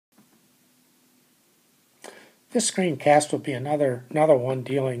This screencast will be another one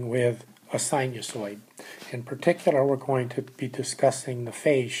dealing with a sinusoid. In particular, we're going to be discussing the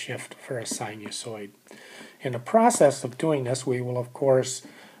phase shift for a sinusoid. In the process of doing this, we will of course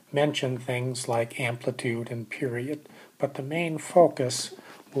mention things like amplitude and period, but the main focus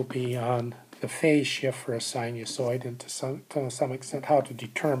will be on the phase shift for a sinusoid and to some extent how to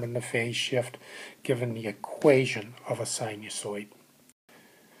determine the phase shift given the equation of a sinusoid.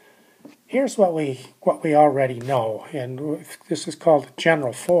 Here's what we already know, and this is called a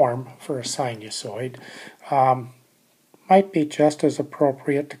general form for a sinusoid. Might be just as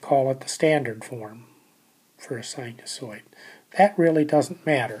appropriate to call it the standard form for a sinusoid. That really doesn't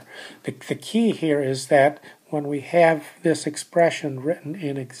matter. The key here is that when we have this expression written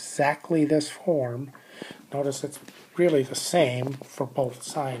in exactly this form, notice it's really the same for both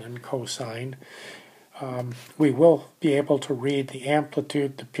sine and cosine. We will be able to read the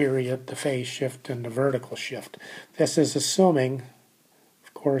amplitude, the period, the phase shift, and the vertical shift. This is assuming,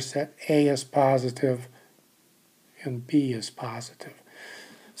 of course, that A is positive and B is positive.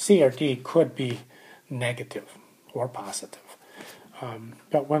 C or D could be negative or positive.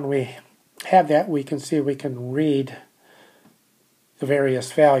 But when we have that, we can see we can read the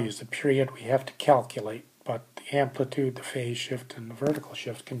various values. The period we have to calculate, but the amplitude, the phase shift, and the vertical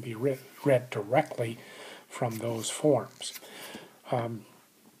shift can be read directly from those forms.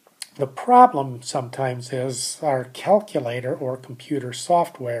 The problem sometimes is our calculator or computer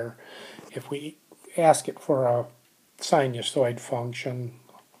software, if we ask it for a sinusoid function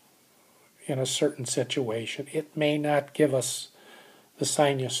in a certain situation, it may not give us the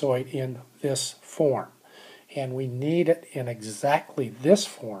sinusoid in this form. And we need it in exactly this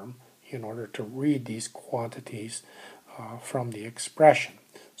form in order to read these quantities from the expression.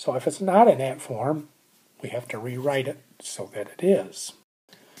 So if it's not in that form, we have to rewrite it so that it is.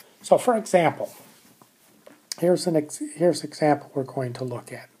 So for example, here's an example we're going to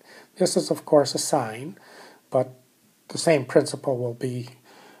look at. This is of course a sine, but the same principle will be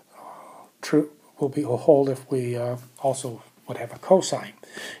will hold if we also would have a cosine.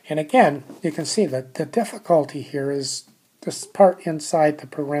 And again, you can see that the difficulty here is this part inside the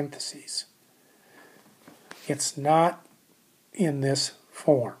parentheses. It's not in this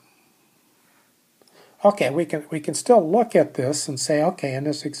form. Okay, we can still look at this and say, okay, in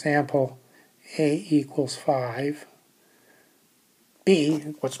this example, A equals 5. B,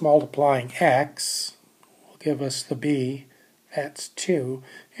 what's multiplying x, will give us the B, that's 2.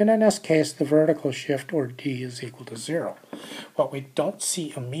 And in this case, the vertical shift, or D, is equal to 0. What we don't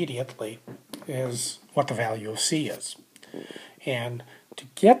see immediately is what the value of C is. And to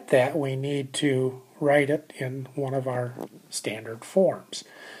get that, we need to write it in one of our standard forms.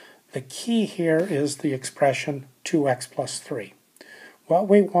 The key here is the expression 2x plus 3. What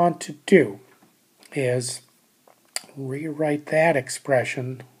we want to do is rewrite that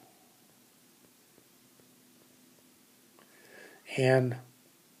expression in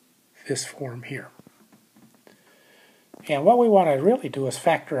this form here. And what we want to really do is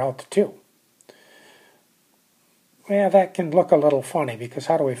factor out the 2. Well, that can look a little funny, because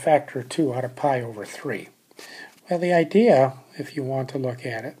how do we factor 2 out of pi over 3? Well, the idea, if you want to look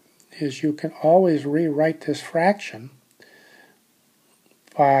at it, is you can always rewrite this fraction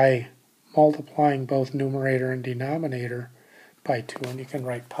by multiplying both numerator and denominator by 2, and you can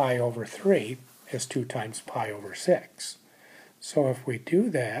write pi over 3 as 2 times pi over 6. So if we do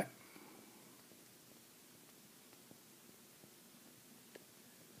that,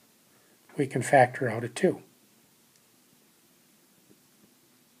 we can factor out a 2.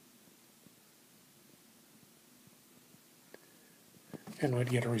 And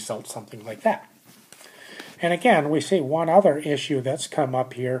we'd get a result something like that. And again, we see one other issue that's come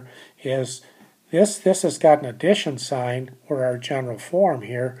up here is this has got an addition sign, where our general form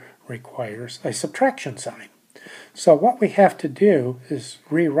here requires a subtraction sign. So what we have to do is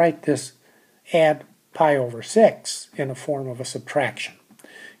rewrite this add pi over 6 in the form of a subtraction.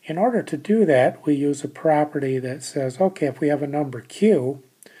 In order to do that, we use a property that says, okay, if we have a number q,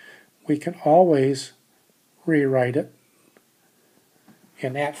 we can always rewrite it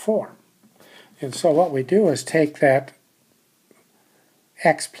in that form. And so what we do is take that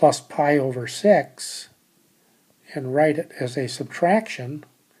x plus pi over 6 and write it as a subtraction,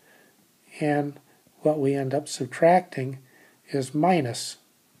 and what we end up subtracting is minus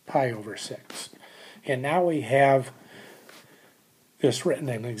pi over 6. And now we have this written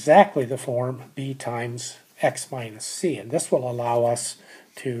in exactly the form b times x minus c, and this will allow us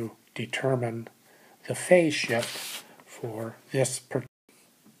to determine the phase shift for this particular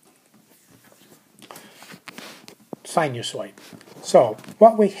sinusoid. So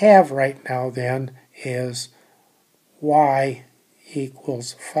what we have right now then is y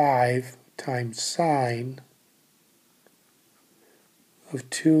equals 5 times sine of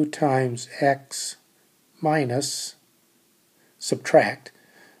 2 times x minus, subtract,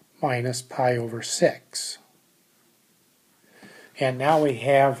 minus pi over 6. And now we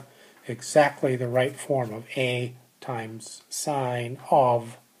have exactly the right form of a times sine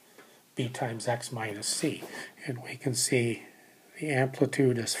of b times x minus c. And we can see the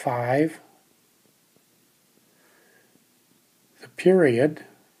amplitude is 5. The period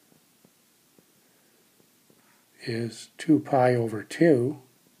is 2 pi over 2,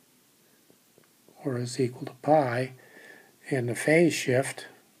 or is equal to pi, and the phase shift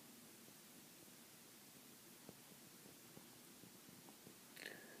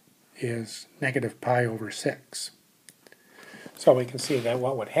is negative pi over 6. So we can see that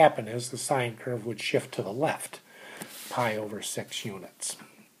what would happen is the sine curve would shift to the left, pi over 6 units.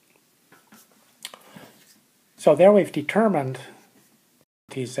 So there we've determined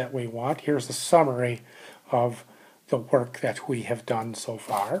these that we want. Here's a summary of the work that we have done so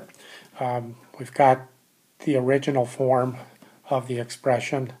far. We've got the original form of the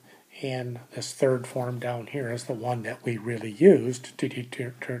expression, and this third form down here is the one that we really used to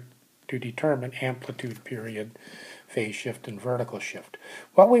determine amplitude, period, phase shift, and vertical shift.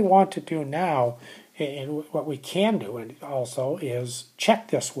 What we want to do now, and what we can do also, is check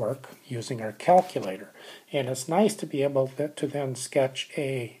this work using our calculator. And it's nice to be able to then sketch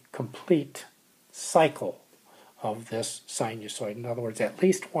a complete cycle of this sinusoid. In other words, at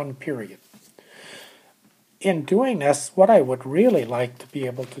least one period. In doing this, what I would really like to be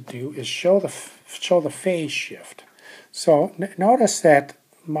able to do is show the phase shift. So notice that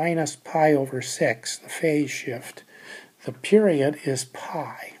minus pi over 6, the phase shift, the period is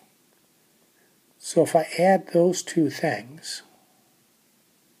pi. So if I add those two things,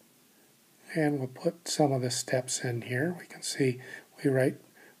 and we'll put some of the steps in here, we can see we write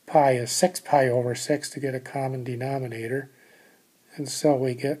pi as 6 pi over 6 to get a common denominator, and so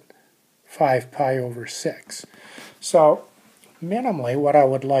we get 5 pi over 6. So minimally what I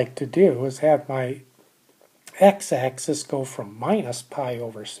would like to do is have my x-axis go from minus pi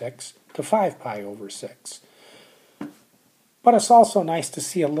over 6 to 5 pi over 6. But it's also nice to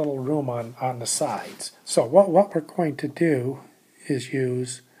see a little room on the sides. So what we're going to do is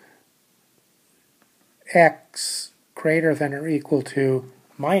use x greater than or equal to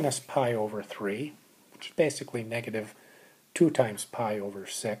minus pi over 3, which is basically negative 2 times pi over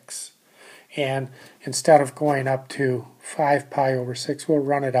 6. And instead of going up to 5 pi over 6, we'll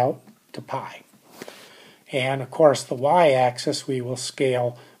run it out to pi. And of course the y-axis we will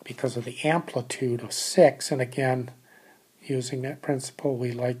scale because of the amplitude of 6. And again, using that principle,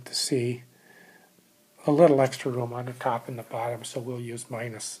 we like to see a little extra room on the top and the bottom, so we'll use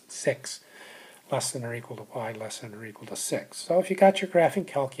minus 6 less than or equal to y less than or equal to 6. So if you got your graphing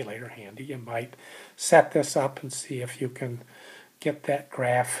calculator handy, you might set this up and see if you can get that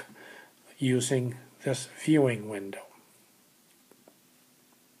graph using this viewing window.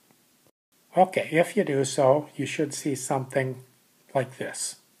 Okay, if you do so, you should see something like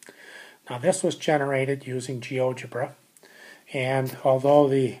this. Now this was generated using GeoGebra, and although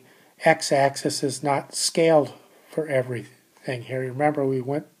the x-axis is not scaled for everything here, remember we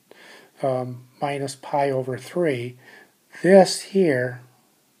went minus pi over 3, this here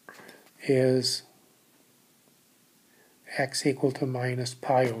is x equal to minus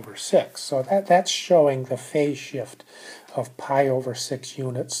pi over 6. So that's showing the phase shift of pi over 6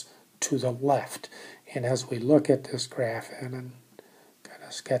 units to the left. And as we look at this graph and kind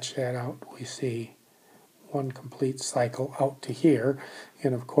of sketch that out, we see one complete cycle out to here.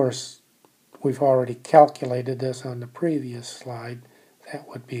 And of course, we've already calculated this on the previous slide. That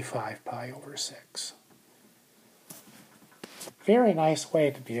would be 5 pi over 6. Very nice way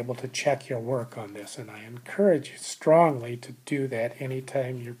to be able to check your work on this, and I encourage you strongly to do that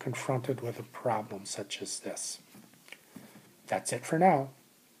anytime you're confronted with a problem such as this. That's it for now.